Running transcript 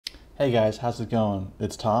Hey guys, how's it going?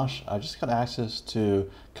 It's Tosh. I just got access to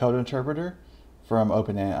Code Interpreter from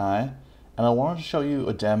OpenAI, and I wanted to show you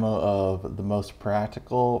a demo of the most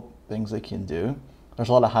practical things they can do. There's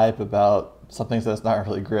a lot of hype about some things that it's not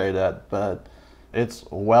really great at, but it's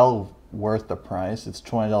well worth the price. It's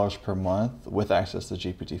 $20 per month with access to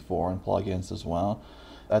GPT-4 and plugins as well.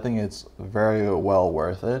 I think it's very well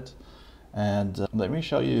worth it. And let me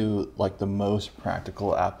show you like the most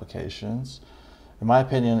practical applications. In my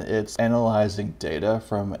opinion, it's analyzing data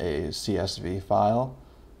from a CSV file,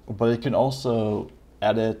 but it can also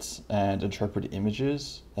edit and interpret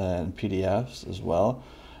images and PDFs as well.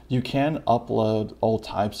 You can upload all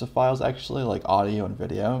types of files actually, like audio and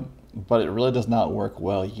video, but it really does not work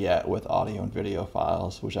well yet with audio and video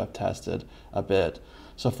files, which I've tested a bit.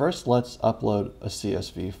 So first, let's upload a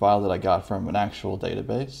CSV file that I got from an actual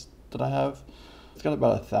database that I have. It's got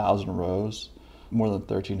about 1,000 rows, more than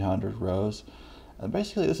 1,300 rows. And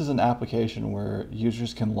basically, this is an application where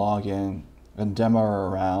users can log in and demo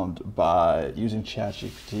around by using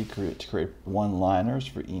ChatGPT to create one-liners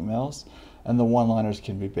for emails. And the one-liners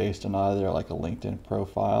can be based on either like a LinkedIn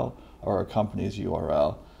profile or a company's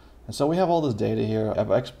URL. And so we have all this data here.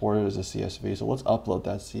 I've exported it as a CSV, so let's upload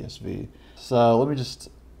that CSV. So let me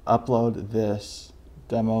just upload this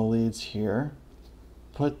demo leads here,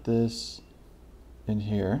 put this in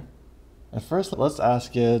here. And first, let's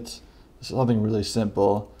ask it something really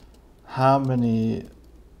simple. How many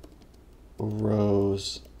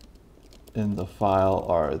rows in the file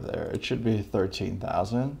are there? It should be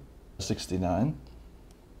 13,069.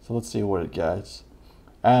 So let's see what it gets.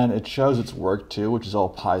 And it shows its work too, which is all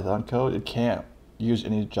Python code. It can't use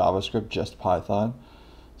any JavaScript, just Python.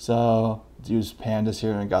 So use pandas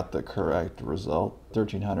here and got the correct result,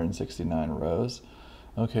 1,369 rows.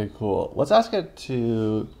 Okay, cool. Let's ask it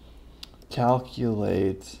to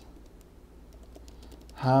calculate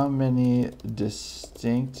how many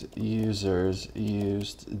distinct users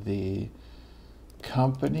used the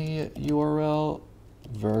company URL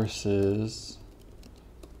versus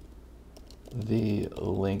the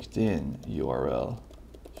LinkedIn URL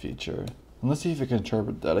feature. And let's see if it can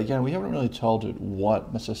interpret that. Again, we haven't really told it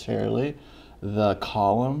what necessarily the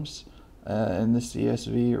columns in the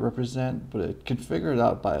CSV represent, but it can figure it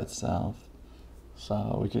out by itself.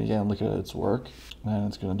 So we can again look at its work, and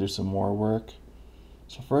it's going to do some more work.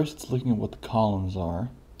 So first, it's looking at what the columns are.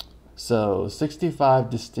 So 65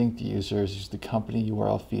 distinct users use the company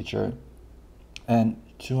URL feature, and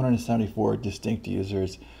 274 distinct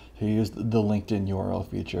users who used the LinkedIn URL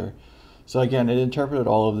feature. So again, it interpreted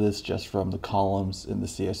all of this just from the columns in the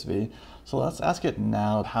CSV. So let's ask it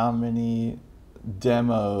now how many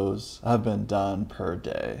demos have been done per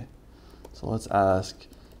day. So let's ask,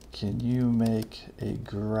 can you make a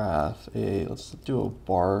graph, let's do a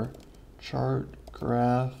bar chart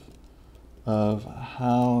graph of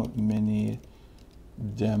how many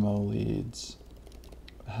demo leads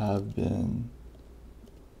have been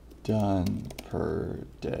done per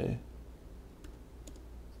day.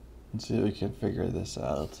 Let's see if we can figure this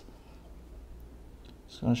out.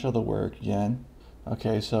 It's going to show the work again.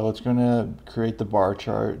 Okay, so it's going to create the bar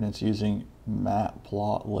chart and it's using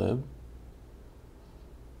matplotlib.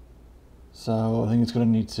 So I think it's going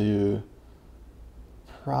to need to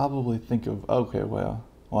probably think of, okay, well,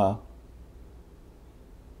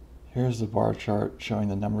 here's the bar chart showing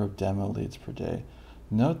the number of demo leads per day.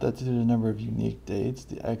 Note that due to the number of unique dates,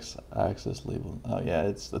 the x-axis label, oh yeah,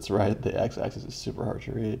 that's right, the x-axis is super hard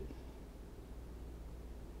to read.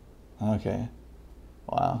 Okay,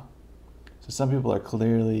 wow. So some people are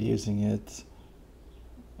clearly using it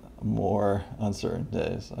more on certain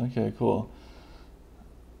days. Okay, cool.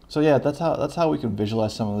 So yeah, that's how we can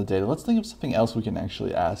visualize some of the data. Let's think of something else we can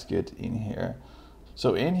actually ask it in here.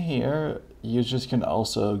 So in here, users can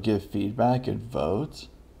also give feedback and vote.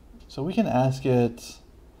 So we can ask it,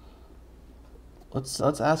 let's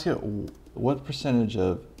ask it what percentage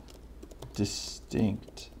of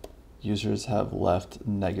distinct users have left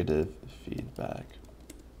negative feedback.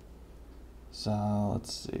 So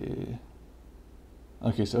let's see.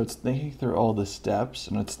 Okay, so it's thinking through all the steps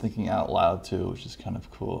and it's thinking out loud too, which is kind of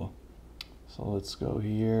cool. So let's go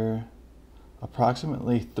here.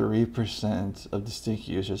 Approximately 3% of distinct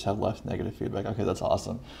users have left negative feedback. Okay, that's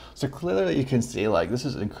awesome. So clearly you can see like this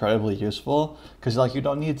is incredibly useful because like you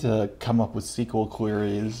don't need to come up with SQL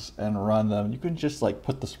queries and run them. You can just like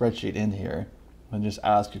put the spreadsheet in here and just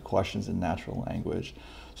ask your questions in natural language.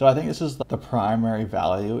 So I think this is the primary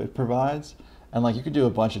value it provides. And like you could do a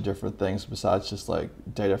bunch of different things besides just like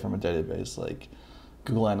data from a database, like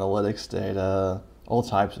Google Analytics data, all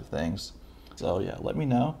types of things. So yeah, let me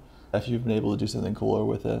know if you've been able to do something cooler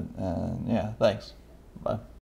with it. And yeah, thanks. Bye.